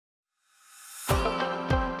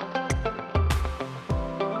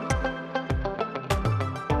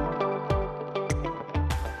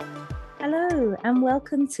and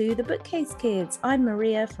welcome to The Bookcase Kids. I'm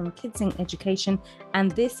Maria from Kids in Education, and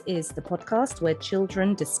this is the podcast where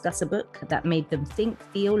children discuss a book that made them think,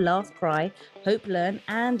 feel, laugh, cry, hope, learn,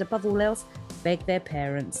 and above all else, beg their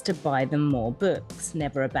parents to buy them more books.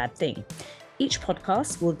 Never a bad thing. Each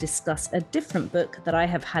podcast will discuss a different book that I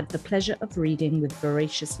have had the pleasure of reading with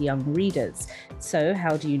voracious young readers. So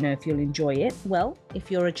how do you know if you'll enjoy it? Well,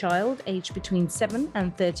 if you're a child aged between 7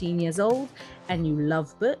 and 13 years old and you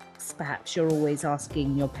love books, perhaps you're always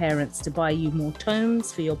asking your parents to buy you more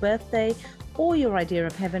tomes for your birthday, or your idea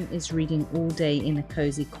of heaven is reading all day in a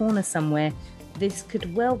cozy corner somewhere, this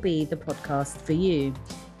could well be the podcast for you.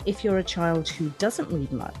 If you're a child who doesn't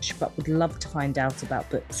read much but would love to find out about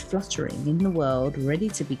books fluttering in the world, ready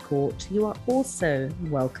to be caught, you are also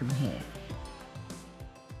welcome here.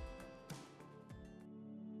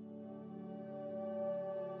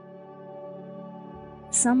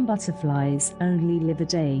 Some butterflies only live a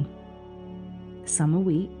day, some a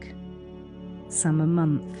week, some a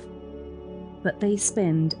month, but they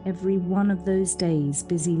spend every one of those days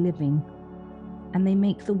busy living, and they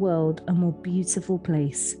make the world a more beautiful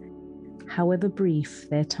place, however brief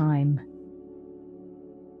their time.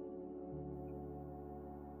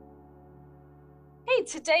 Hey,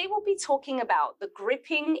 today we'll be talking about the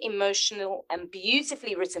gripping, emotional, and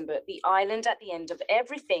beautifully written book, The Island at the End of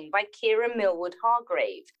Everything by Kiran Millwood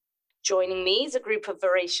Hargrave. Joining me is a group of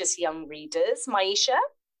voracious young readers, Maisha.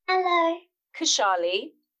 Hello.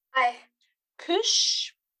 Kushali. Hi.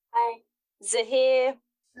 Kush. Hi. Zahir.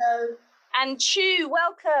 Hello. And Chu,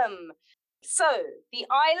 welcome. So, The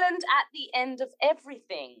Island at the End of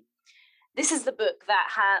Everything. This is the book that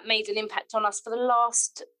made an impact on us for the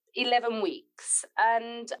last 11 weeks.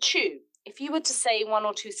 And Chu, if you were to say one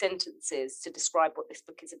or two sentences to describe what this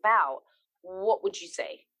book is about, what would you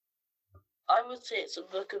say? I would say it's a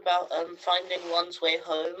book about finding one's way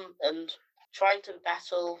home and trying to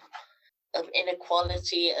battle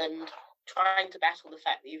inequality and trying to battle the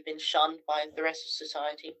fact that you've been shunned by the rest of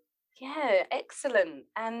society. Yeah, excellent.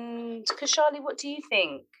 And Kushali, what do you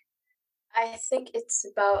think? I think it's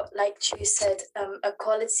about, like Chu said,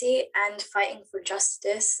 equality and fighting for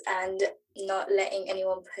justice and not letting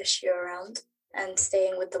anyone push you around and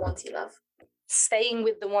staying with the ones you love. Staying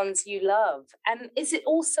with the ones you love. And is it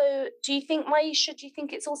also, do you think, Maisha, do you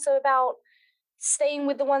think it's also about staying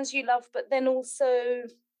with the ones you love, but then also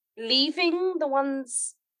leaving the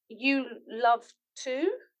ones you love too,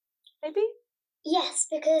 maybe? Yes,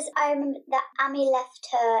 because I remember that Amy left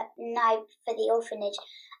her knife for the orphanage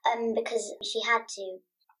because she had to.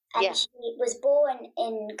 And She was born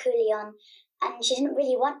in Culion and she didn't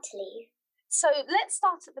really want to leave. So let's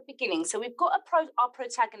start at the beginning. So we've got our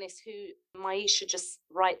protagonist who Maisha just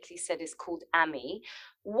rightly said is called Amy.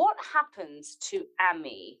 What happens to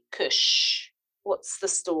Amy, Kush? What's the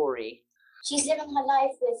story? She's living her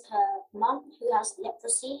life with her mum who has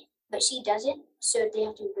leprosy, but she doesn't, so they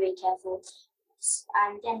have to be very careful.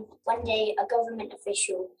 And then one day a government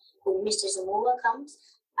official called Mr Zamora comes,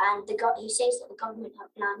 and he says that the government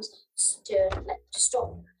have plans to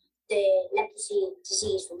stop the leprosy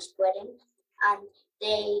disease from spreading, and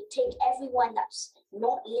they take everyone that's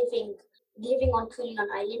not living on Culion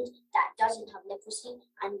Island that doesn't have leprosy,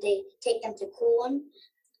 and they take them to Culion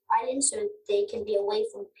Island so they can be away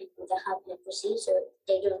from people that have leprosy, so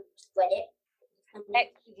they don't spread it. And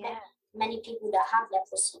many people that have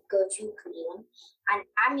leprosy go to Culion, and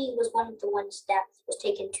Amy was one of the ones that was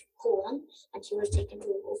taken to Culion, and she was taken to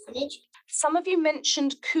an orphanage. Some of you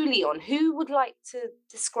mentioned Culion. Who would like to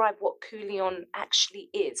describe what Culion actually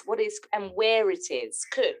is? What is and where it is?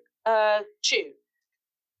 Chu.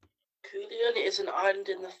 Culion is an island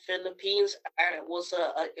in the Philippines, and it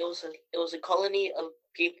was a colony of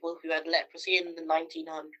people who had leprosy in the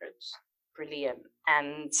 1900s. Brilliant.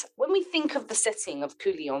 And when we think of the setting of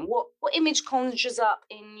Culion, what image conjures up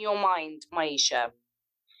in your mind, Maisha?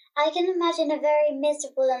 I can imagine a very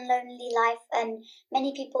miserable and lonely life and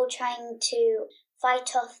many people trying to fight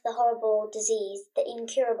off the horrible disease, the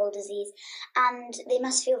incurable disease, and they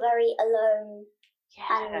must feel very alone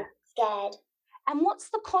and scared. And what's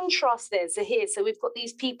the contrast there, Zahir? So we've got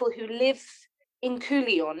these people who live in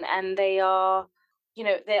Culion and they are,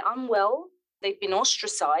 they're unwell. They've been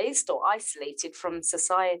ostracized or isolated from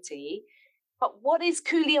society. But what is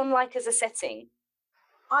Culion like as a setting?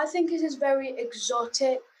 I think it is very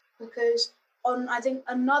exotic because on, I think,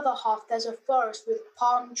 another half there's a forest with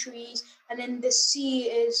palm trees, and then the sea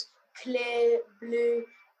is clear blue.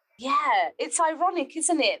 Yeah, it's ironic,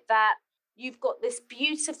 isn't it, that you've got this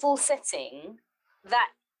beautiful setting that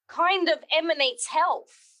kind of emanates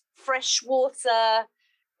health, fresh water,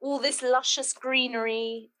 all this luscious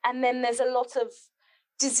greenery, and then there's a lot of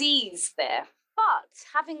disease there. But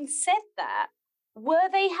having said that, were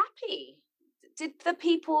they happy? Did the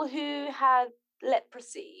people who had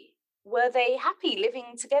leprosy, were they happy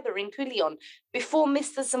living together in Culion before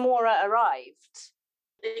Mr. Zamora arrived?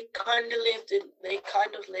 They kind of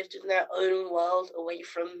lived in their own world, away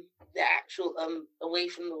from the actual away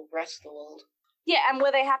from the rest of the world. Yeah, and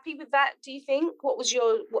were they happy with that, do you think? What was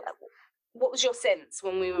your sense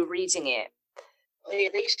when we were reading it? Oh, yeah,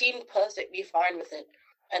 they seemed perfectly fine with it,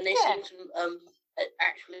 and they seemed to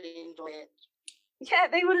actually enjoy it. Yeah,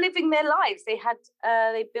 they were living their lives. They had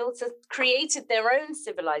created their own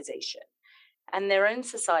civilization and their own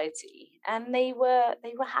society, and they were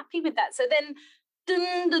happy with that. So then,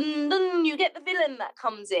 dun dun dun, you get the villain that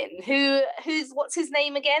comes in. What's his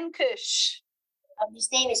name again? Kush. His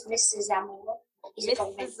name is Mr. Zamora. He's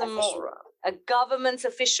Mr. Zamora, a government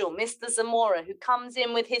official, Mr. Zamora, who comes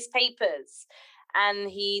in with his papers,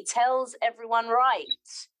 and he tells everyone, right,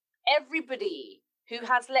 everybody who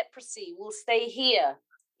has leprosy will stay here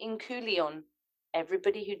in Culion.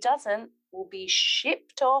 Everybody who doesn't will be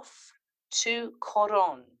shipped off to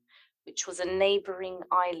Coron, which was a neighboring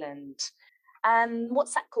island. And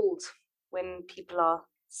what's that called when people are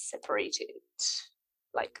separated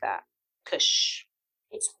like that? Kush.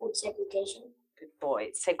 It's called segregation. Good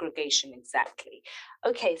boy, segregation, exactly.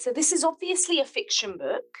 Okay, so this is obviously a fiction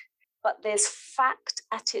book, but there's fact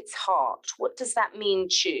at its heart. What does that mean,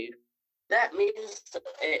 Chu? That means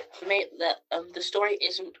that the story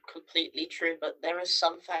isn't completely true, but there is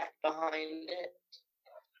some fact behind it.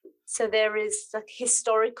 So there is like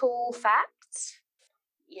historical facts?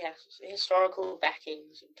 Yes, historical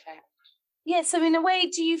backings, in fact. Yeah, so in a way,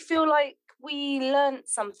 do you feel like we learnt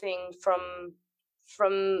something from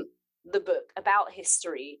the book about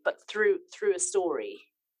history, but through a story?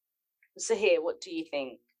 So here, what do you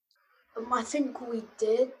think? I think we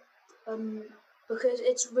did, because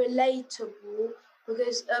it's relatable.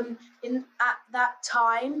 Because at that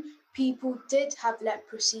time, people did have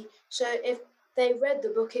leprosy. So if they read the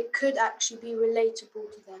book, it could actually be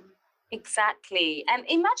relatable to them. Exactly. And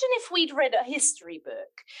imagine if we'd read a history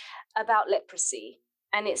book about leprosy,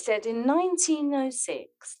 and it said in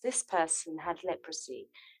 1906, this person had leprosy,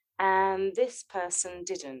 and this person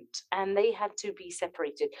didn't, and they had to be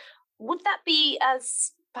separated. Would that be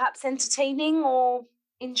as perhaps entertaining or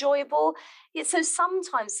enjoyable? Yeah, so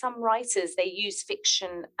sometimes some writers, they use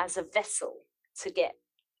fiction as a vessel to get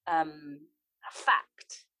a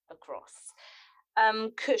fact across.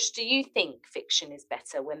 Kush, do you think fiction is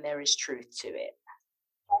better when there is truth to it?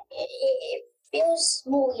 It feels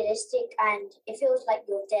more realistic, and it feels like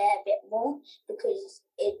you're there a bit more, because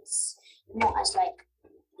it's not as like,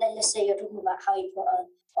 let's say you're talking about Harry Potter,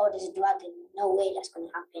 there's a dragon, no way that's going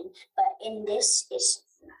to happen. But in this, it's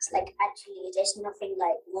like actually there's nothing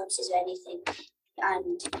like monsters or anything,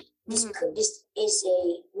 and this is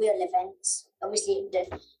a real event. Obviously,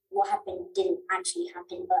 what happened didn't actually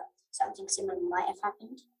happen, but something similar might have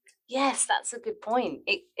happened. Yes, that's a good point.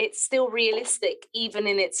 It's still realistic, even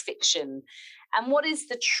in its fiction. And what is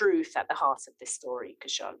the truth at the heart of this story,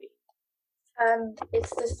 Kashali?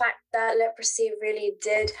 It's the fact that leprosy really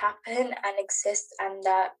did happen and exist, and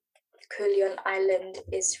that Culion Island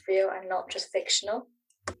is real and not just fictional.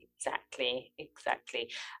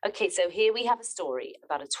 Exactly. Okay, so here we have a story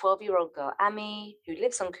about a 12-year-old girl, Amy, who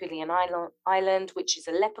lives on Culion Island, which is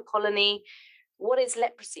a leper colony. What is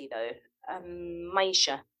leprosy, though?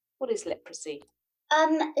 Maisha, what is leprosy?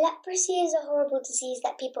 Leprosy is a horrible disease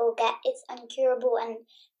that people get. It's incurable and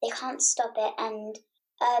they can't stop it. And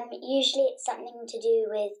usually it's something to do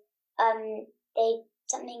with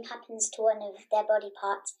something happens to one of their body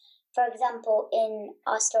parts. For example, in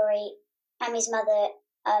our story, Amy's mother,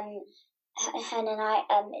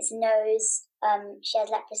 is nose. She has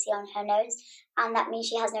leprosy on her nose, and that means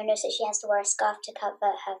she has no nose, so she has to wear a scarf to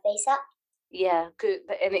cover her face up. Yeah, good.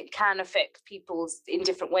 And it can affect people in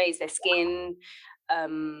different ways, their skin,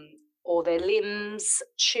 or their limbs.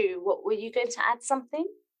 Chu, what were you going to add something?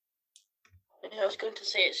 I was going to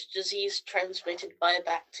say it's disease transmitted by a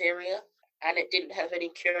bacteria, and it didn't have any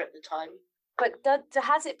cure at the time. But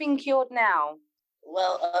has it been cured now?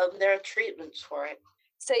 Well, there are treatments for it.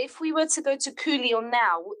 So if we were to go to Culion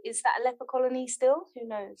now, is that a leper colony still? Who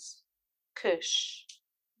knows? Kush.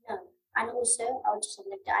 No. And also, I would just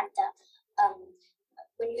like to add that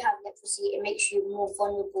when you have leprosy, it makes you more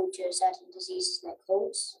vulnerable to certain diseases like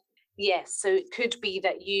colds. Yes, so it could be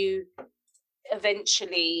that you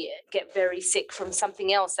eventually get very sick from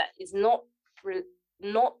something else that is not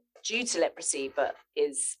due to leprosy, but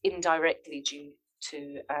is indirectly due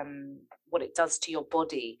to what it does to your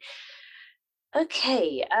body.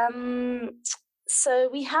 Okay, So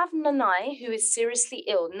we have Nanay, who is seriously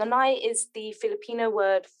ill. Nanay is the Filipino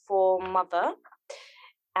word for mother,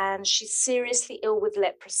 and she's seriously ill with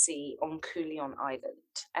leprosy on Culion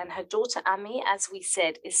Island. And her daughter Ami, as we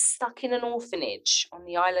said, is stuck in an orphanage on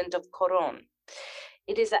the island of Coron.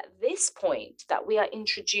 It is at this point that we are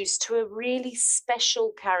introduced to a really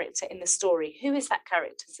special character in the story. Who is that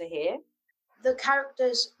character, Zahir? The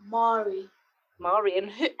character's Mari. Mari.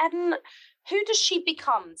 And who does she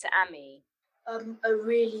become to Ami? A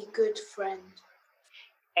really good friend.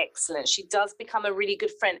 Excellent. She does become a really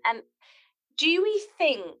good friend. And do we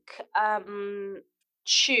think,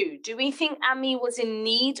 Chu, do we think Ami was in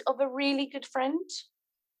need of a really good friend?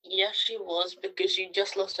 Yes, she was, because she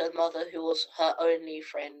just lost her mother, who was her only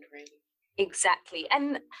friend, really. Exactly.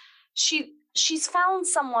 And she's found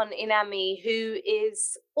someone in Ami who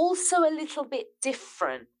is also a little bit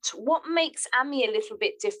different. What makes Ami a little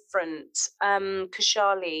bit different,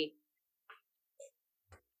 Kushali?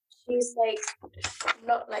 She's like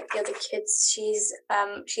not like the other kids. She's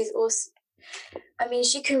also, I mean,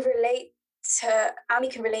 she can relate to Ami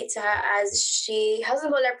can relate to her as she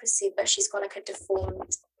hasn't got leprosy, but she's got like a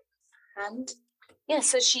deformed hand. Yeah,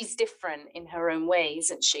 so she's different in her own way,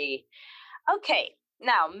 isn't she? Okay,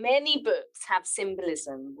 now many books have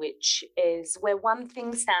symbolism, which is where one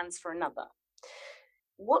thing stands for another.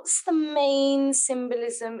 What's the main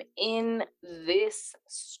symbolism in this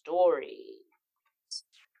story?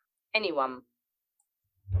 Anyone?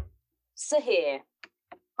 Sahir.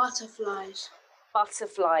 Butterflies.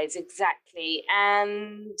 Butterflies, exactly.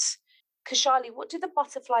 And Kashali, what do the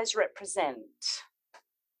butterflies represent?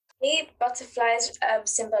 The butterflies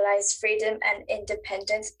symbolize freedom and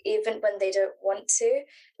independence, even when they don't want to.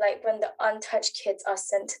 Like when the untouched kids are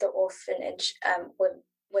sent to the orphanage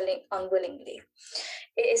unwillingly.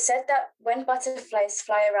 It is said that when butterflies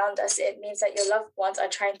fly around us, it means that your loved ones are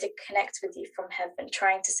trying to connect with you from heaven,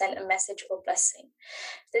 trying to send a message or blessing.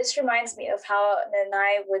 This reminds me of how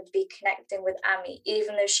Nanai would be connecting with Ami,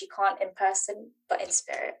 even though she can't in person, but in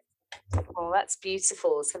spirit. Oh, that's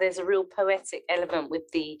beautiful. So there's a real poetic element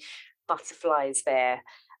with the butterflies there.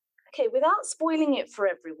 Okay, without spoiling it for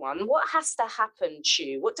everyone, what has to happen,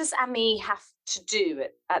 Chu? What does Ami have to do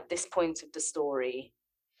at this point of the story?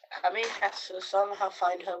 Ami has to somehow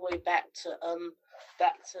find her way back to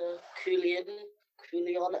Culion,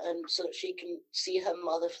 and so that she can see her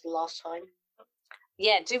mother for the last time.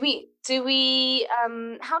 Yeah, do we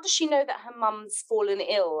how does she know that her mum's fallen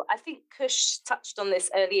ill? I think Kush touched on this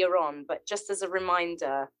earlier on, but just as a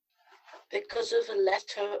reminder. Because of a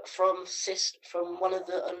letter from one of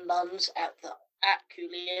the nuns at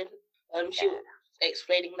Culion, she was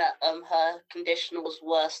explaining that her condition was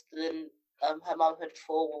worse than her mum had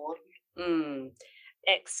forewarned.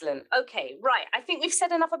 Excellent. Okay, right. I think we've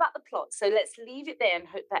said enough about the plot, so let's leave it there and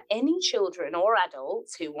hope that any children or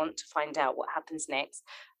adults who want to find out what happens next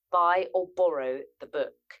buy or borrow the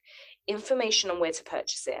book. Information on where to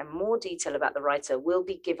purchase it and more detail about the writer will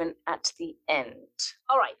be given at the end.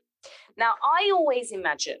 All right. Now, I always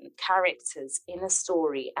imagine characters in a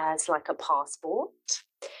story as like a passport,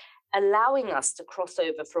 allowing us to cross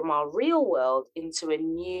over from our real world into a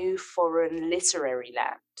new foreign literary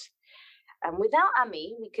land. And without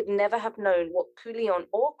Ami, we could never have known what Culion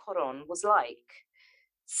or Coron was like.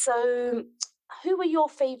 So, who are your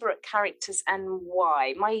favourite characters and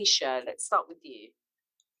why? Maisha, let's start with you.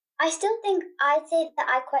 I'd say that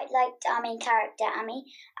I quite liked our main character, Ami.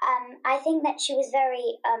 I think that she was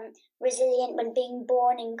very resilient when being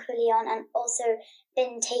born in Culion and also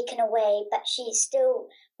been taken away, but she still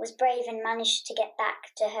was brave and managed to get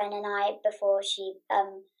back to her Nanai before she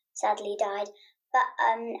sadly died. But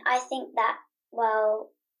I think that,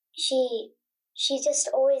 well, she's just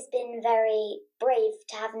always been very brave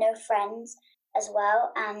to have no friends as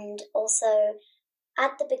well. And also,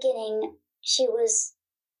 at the beginning, she was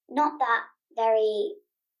not that very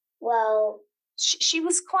well. She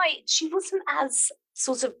wasn't as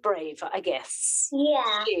sort of brave, I guess.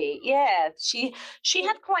 Yeah. She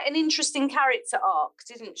had quite an interesting character arc,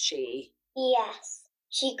 didn't she? Yes.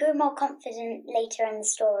 She grew more confident later in the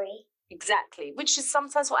story. Exactly, which is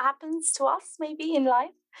sometimes what happens to us, maybe, in life.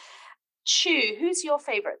 Chu, who's your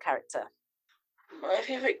favourite character? My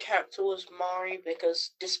favourite character was Mari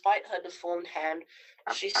because despite her deformed hand,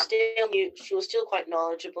 she was still quite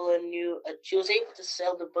knowledgeable and knew she was able to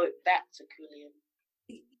sail the boat back to Culion.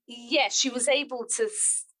 Yes, she was able to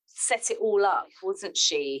set it all up, wasn't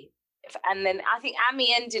she? And then I think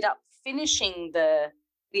Ami ended up finishing the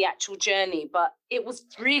actual journey, but it was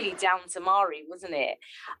really down to Mari, wasn't it?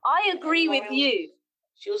 I agree with you.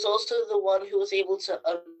 She was also the one who was able to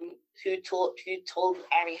who told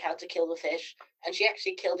Ami how to kill the fish, and she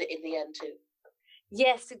actually killed it in the end too.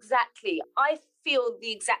 Yes, exactly. I feel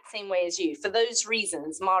the exact same way as you. For those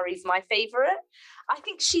reasons, Mari's my favorite. I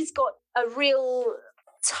think she's got a real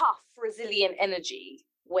tough, resilient energy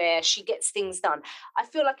where she gets things done. I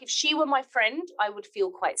feel like if she were my friend, I would feel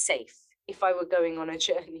quite safe if I were going on a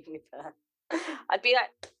journey with her. I'd be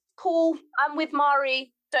like, cool, I'm with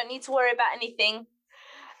Mari. Don't need to worry about anything.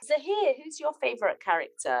 Zahir, who's your favorite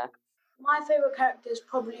character? My favorite character is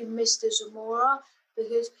probably Mr Zamora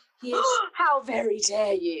because he is How very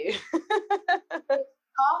dare you?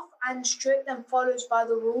 tough and strict and follows by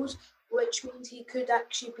the rules, which means he could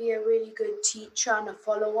actually be a really good teacher and a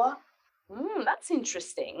follower. That's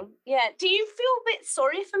interesting. Yeah. Do you feel a bit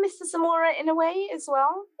sorry for Mr. Zamora in a way as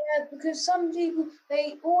well? Yeah, because some people,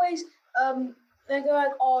 they always they go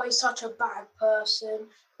like, oh, he's such a bad person.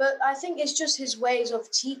 But I think it's just his ways of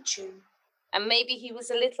teaching. And maybe he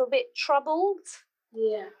was a little bit troubled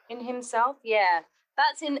in himself. Yeah.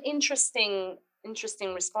 That's an interesting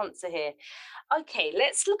response here. Okay,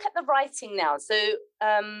 let's look at the writing now. So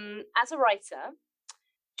as a writer,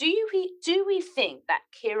 do we think that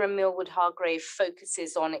Kiran Millwood Hargrave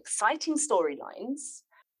focuses on exciting storylines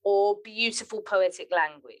or beautiful poetic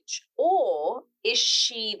language? Or is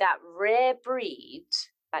she that rare breed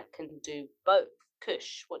that can do both?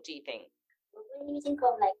 Kush, what do you think? When you think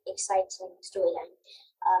of like exciting storyline,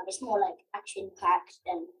 it's more like action packed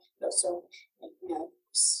and lots of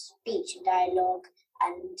speech and dialogue,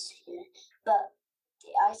 and but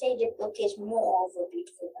I say the book is more of a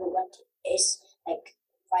beautiful book. It's like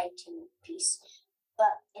writing piece,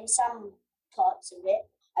 but in some parts of it,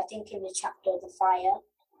 I think in the chapter The Fire,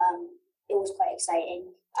 it was quite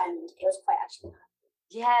exciting and it was quite action packed.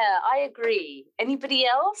 Yeah, I agree. Anybody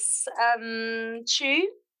else? Chu,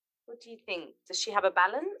 what do you think? Does she have a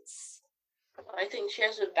balance? I think she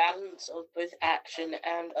has a balance of both action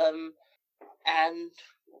and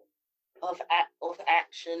of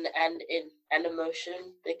action and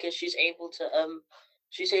emotion, because she's able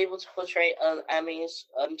to portray Ami's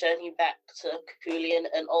journey back to Culion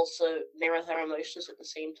and also mirror her emotions at the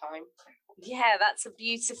same time. Yeah, that's a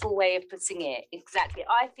beautiful way of putting it. Exactly.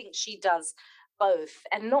 I think she does both,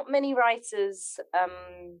 and not many writers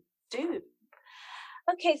do.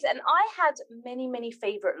 Okay, so, and I had many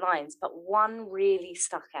favorite lines, but one really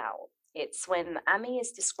stuck out. It's when Ami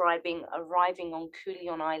is describing arriving on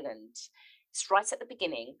Culion Island. It's right at the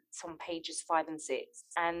beginning. It's on pages 5 and 6,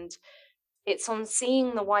 and it's on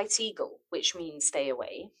seeing the white eagle, which means stay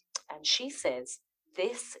away. And she says,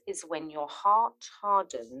 "This is when your heart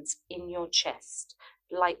hardens in your chest,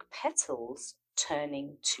 like petals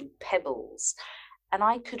turning to pebbles." And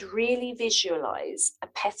I could really visualize a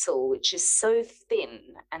petal which is so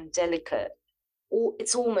thin and delicate,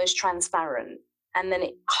 it's almost transparent, and then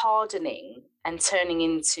it hardening and turning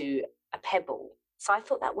into a pebble. So I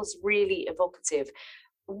thought that was really evocative.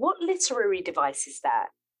 What literary device is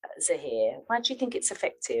that, Zahir? Why do you think it's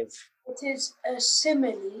effective? It is a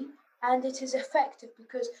simile and it is effective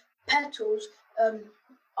because petals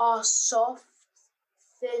are soft,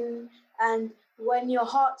 thin, and when your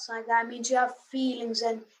heart's like that, it means you have feelings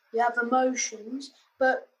and you have emotions.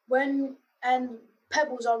 But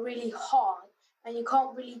pebbles are really hard and you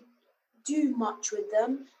can't really do much with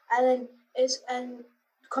them. And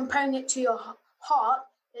comparing it to your heart,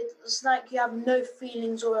 it's like you have no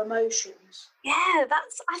feelings or emotions. Yeah,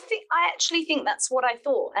 I actually think that's what I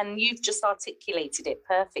thought, and you've just articulated it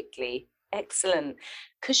perfectly. Excellent.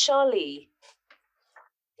 Kushali.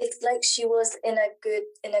 It's like she was in a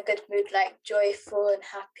good mood, like joyful and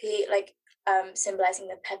happy, like symbolizing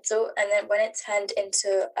the petal. And then when it turned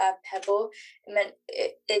into a pebble,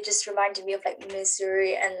 it just reminded me of like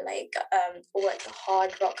misery and like all like the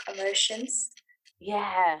hard rock emotions.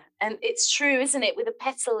 Yeah, and it's true, isn't it? With a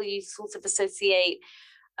petal, you sort of associate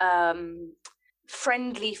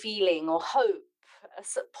friendly feeling or hope, a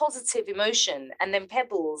positive emotion, and then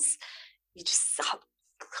pebbles, you just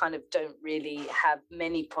kind of don't really have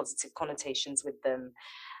many positive connotations with them.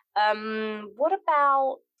 What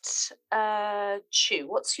about Chu?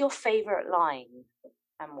 What's your favorite line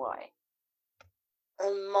and why?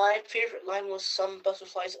 My favorite line was, "Some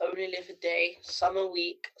butterflies only live a day, some a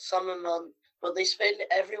week, some a month, but they spend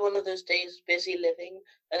every one of those days busy living,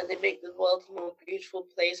 and they make the world a more beautiful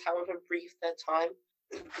place, however brief their time."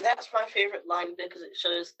 That's my favorite line because it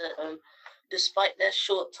shows that despite their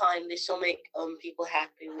short time, they still make people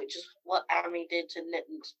happy, which is what Ami did to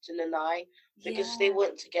Nanai, because they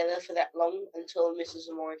weren't together for that long until Mrs.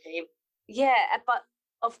 Zamora came. Yeah, but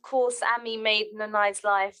of course, Ami made Nanai's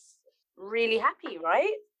life really happy,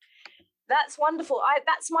 right? That's wonderful.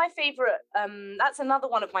 That's my favorite. That's another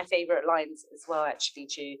one of my favorite lines as well, actually,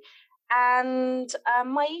 Chu. And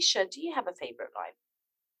Maisha, do you have a favourite line?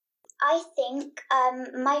 I think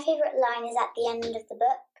my favourite line is at the end of the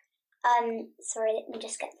book. Sorry, let me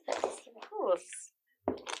just get the book. Of course.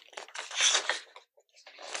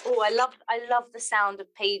 Oh, I love the sound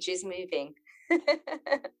of pages moving.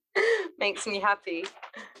 Makes me happy.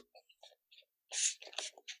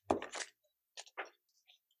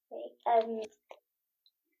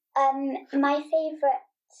 My favourite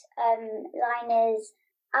line is,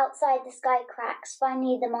 outside the sky cracks,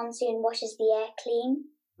 finally the monsoon washes the air clean.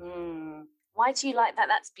 Why do you like that?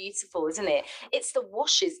 That's beautiful, isn't it? It's the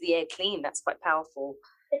washes the air clean. That's quite powerful.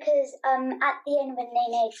 Because at the end when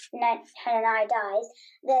Nanai dies,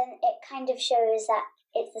 then it kind of shows that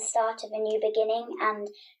it's the start of a new beginning, and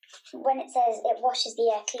when it says it washes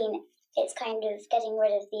the air clean, it's kind of getting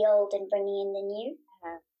rid of the old and bringing in the new.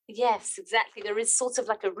 Yes, exactly. There is sort of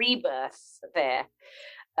like a rebirth there,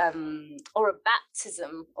 or a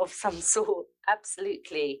baptism of some sort.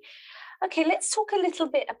 Absolutely. Okay, let's talk a little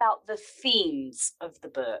bit about the themes of the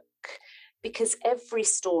book, because every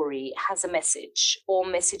story has a message or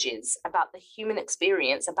messages about the human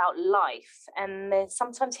experience, about life, and they're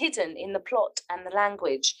sometimes hidden in the plot and the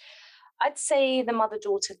language. I'd say the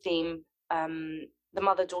mother-daughter theme, the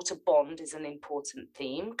mother-daughter bond is an important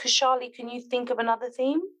theme. Kashali, can you think of another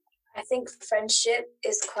theme? I think friendship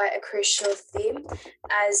is quite a crucial theme,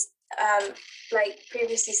 as like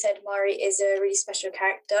previously said, Mari is a really special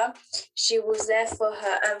character. She was there for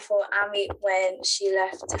her for Ami when she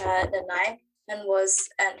left her Nanai and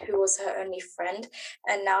who was her only friend,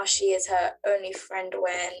 and now she is her only friend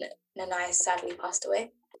when Nanai sadly passed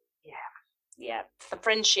away. Yeah, a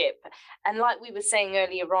friendship. And like we were saying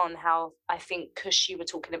earlier on, how I think Kush, you were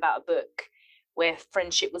talking about a book where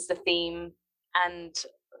friendship was the theme, and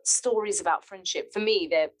stories about friendship, for me,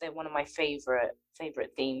 they're one of my favorite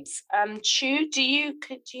themes. Chu, do you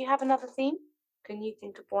have another theme? Can you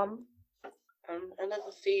think of one?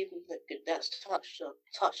 Another theme that's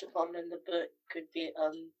touched upon in the book could be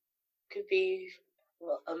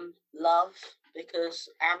love, because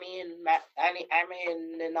Ami and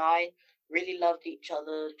I really loved each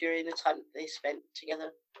other during the time that they spent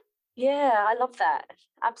together. Yeah, I love that.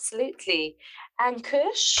 Absolutely. And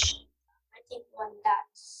Kush? I think one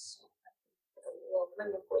that's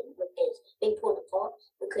memorable in the book is being torn apart,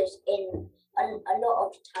 because in a lot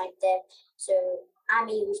of the time there, so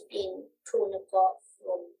Ami was being torn apart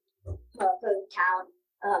from her hometown,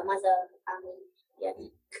 her mother,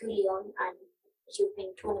 Culion, and she was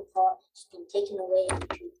being torn apart. She's been taken away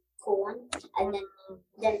to Culion, and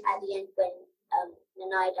then at the end when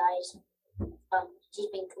Nanai dies, she's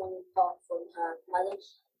been torn apart from her mother.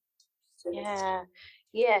 So yeah.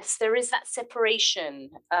 Yes, there is that separation.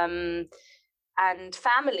 And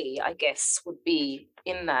family, I guess, would be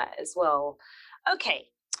in that as well. Okay,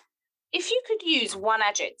 if you could use one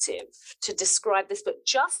adjective to describe this book,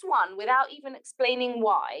 just one, without even explaining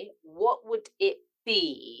why, what would it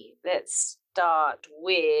be? Let's start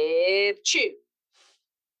with Chu.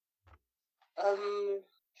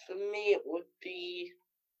 For me, it would be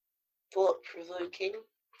thought-provoking.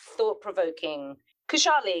 Thought-provoking.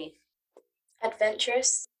 Kushali.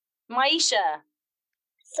 Adventurous. Maisha.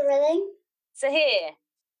 Thrilling. Sahir.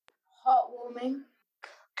 Heartwarming.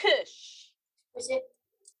 Kush.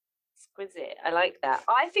 Exquisite. I like that.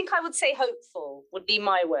 I think I would say hopeful would be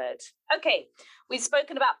my word. Okay, we've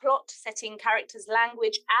spoken about plot, setting, characters,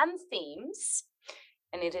 language, and themes.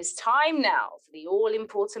 And it is time now for the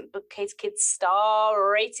all-important Bookcase Kids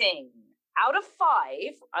star rating. Out of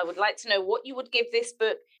 5, I would like to know what you would give this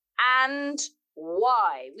book and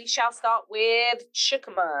why. We shall start with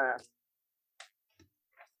Shukama.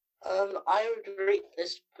 I would rate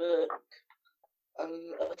this book a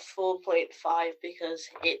 4.5 because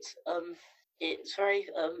it's very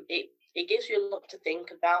it gives you a lot to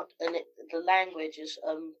think about, and the language is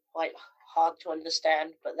quite hard to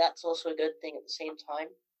understand, but that's also a good thing at the same time.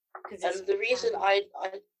 And the reason I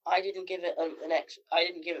didn't give it I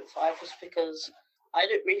didn't give it 5 was because I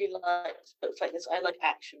don't really like books like this. I like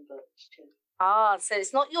action books too. So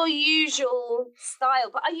it's not your usual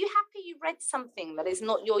style, but are you happy you read something that is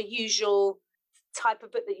not your usual type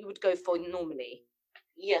of book that you would go for normally?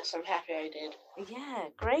 Yes, I'm happy I did. Yeah,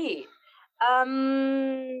 great.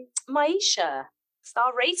 Maisha,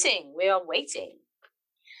 star rating. We are waiting.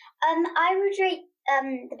 I would rate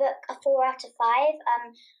the book a 4 out of 5.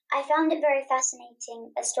 I found it very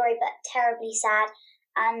fascinating, a story but terribly sad,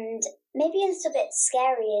 and maybe a little bit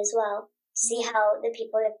scary as well, to see how the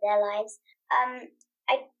people live their lives.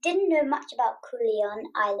 I didn't know much about Culion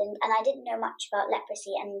Island, and I didn't know much about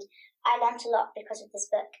leprosy, and I learnt a lot because of this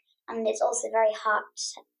book. And it's also very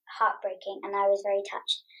heartbreaking, and I was very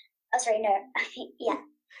touched. Oh, sorry, no. Yeah.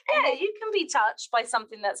 Yeah, you can be touched by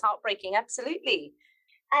something that's heartbreaking. Absolutely.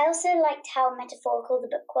 I also liked how metaphorical the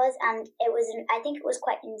book was, and I think it was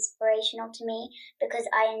quite inspirational to me because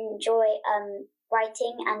I enjoy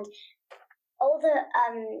writing, and all the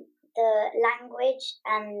language,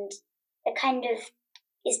 and it kind of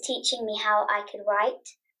is teaching me how I could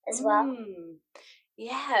write as well.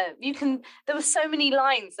 Yeah, you can. There were so many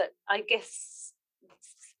lines that I guess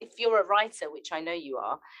if you're a writer, which I know you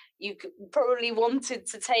are, you probably wanted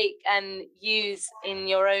to take and use in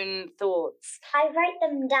your own thoughts. I write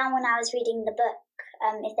them down when I was reading the book,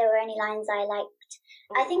 if there were any lines I liked.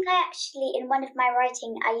 I think I actually, in one of my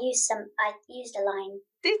writing, I used a line.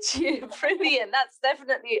 Did you? Brilliant.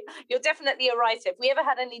 You're definitely a writer. If we ever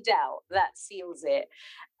had any doubt, that seals it.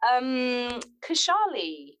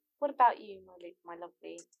 Kashali, what about you, my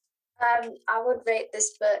lovely? I would rate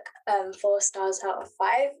this book 4 stars out of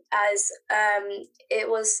 5, as it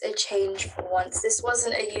was a change for once. This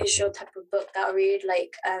wasn't a usual type of book that I read,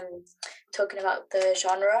 like talking about the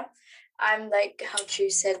genre. I'm like how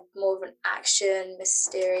Drew said, more of an action,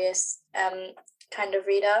 mysterious kind of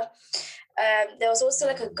reader. There was also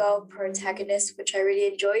like a girl protagonist, which I really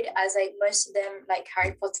enjoyed, as like most of them, like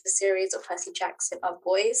Harry Potter series or Percy Jackson, are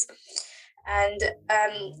boys. And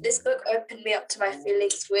this book opened me up to my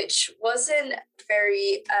feelings, which wasn't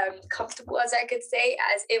very comfortable, as I could say,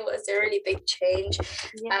 as it was a really big change.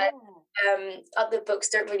 Yeah. And other books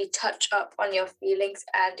don't really touch up on your feelings,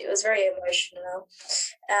 and it was very emotional.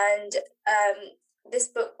 And this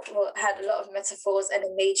book had a lot of metaphors, and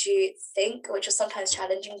it made you think, which was sometimes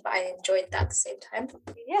challenging, but I enjoyed that at the same time.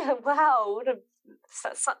 Yeah, wow,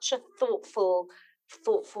 such a thoughtful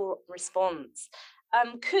response.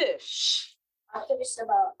 Kush. I give it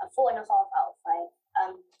about a 4.5 out of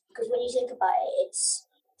 5. Because when you think about it,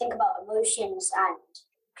 think about emotions and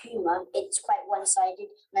humor. It's quite one-sided,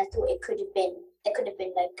 and I thought there could have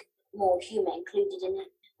been like more humor included in it,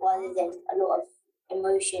 rather than a lot of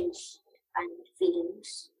emotions and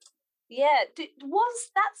feelings. Yeah,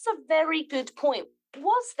 that's a very good point.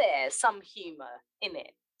 Was there some humor in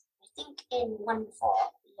it? I think in one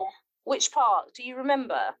part, yeah. Which part? Do you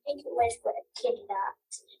remember? I think it was for a kidnap.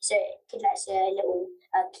 So kidnap's a little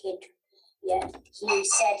kid. Yeah, he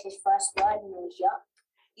said his first word and it was yuck.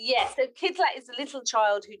 Yeah, so Kidlat is a little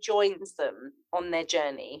child who joins them on their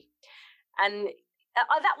journey. And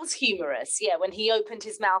that was humorous, yeah, when he opened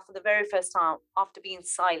his mouth for the very first time after being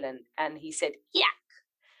silent and he said, yak.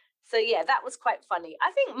 So, yeah, that was quite funny.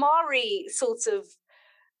 I think Mari sort of,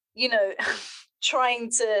 trying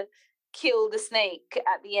to kill the snake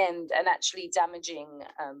at the end and actually damaging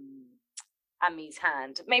Ami's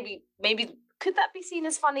hand. Maybe could that be seen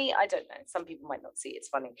as funny? I don't know. Some people might not see it's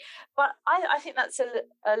funny, but I think that's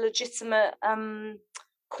a legitimate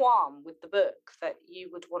qualm with the book, that you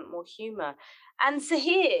would want more humour. And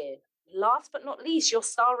Sahir, last but not least, your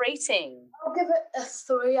star rating. I'll give it a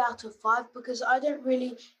 3 out of 5 because I don't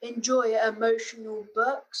really enjoy emotional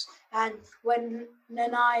books, and when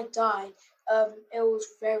Nanai died, it was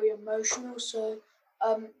very emotional. So,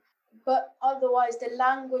 but otherwise, the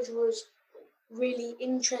language was really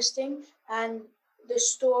interesting, and the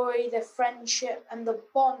story, the friendship, and the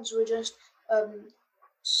bonds were just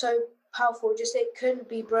so powerful. Just it couldn't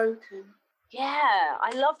be broken. Yeah,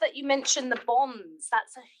 I love that you mentioned the bonds.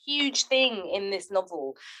 That's a huge thing in this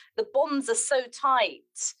novel. The bonds are so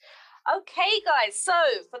tight. Okay, guys, so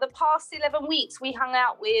for the past 11 weeks, we hung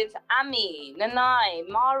out with Ami, Nanai,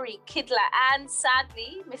 Mari, Kidlat, and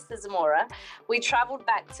sadly, Mr. Zamora. We travelled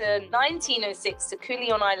back to 1906 to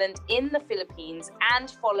Culion Island in the Philippines and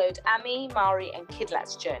followed Ami, Mari, and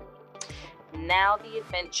Kidlat's journey. Now the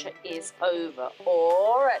adventure is over,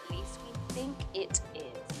 or at least we think it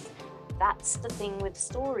is. That's the thing with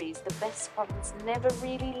stories. The best ones never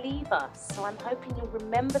really leave us. So I'm hoping you'll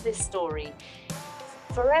remember this story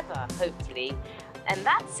forever, hopefully. And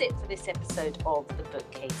that's it for this episode of The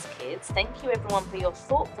Bookcase Kids. Thank you everyone for your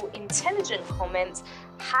thoughtful, intelligent comments.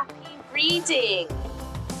 Happy reading.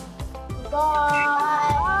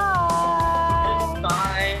 Bye.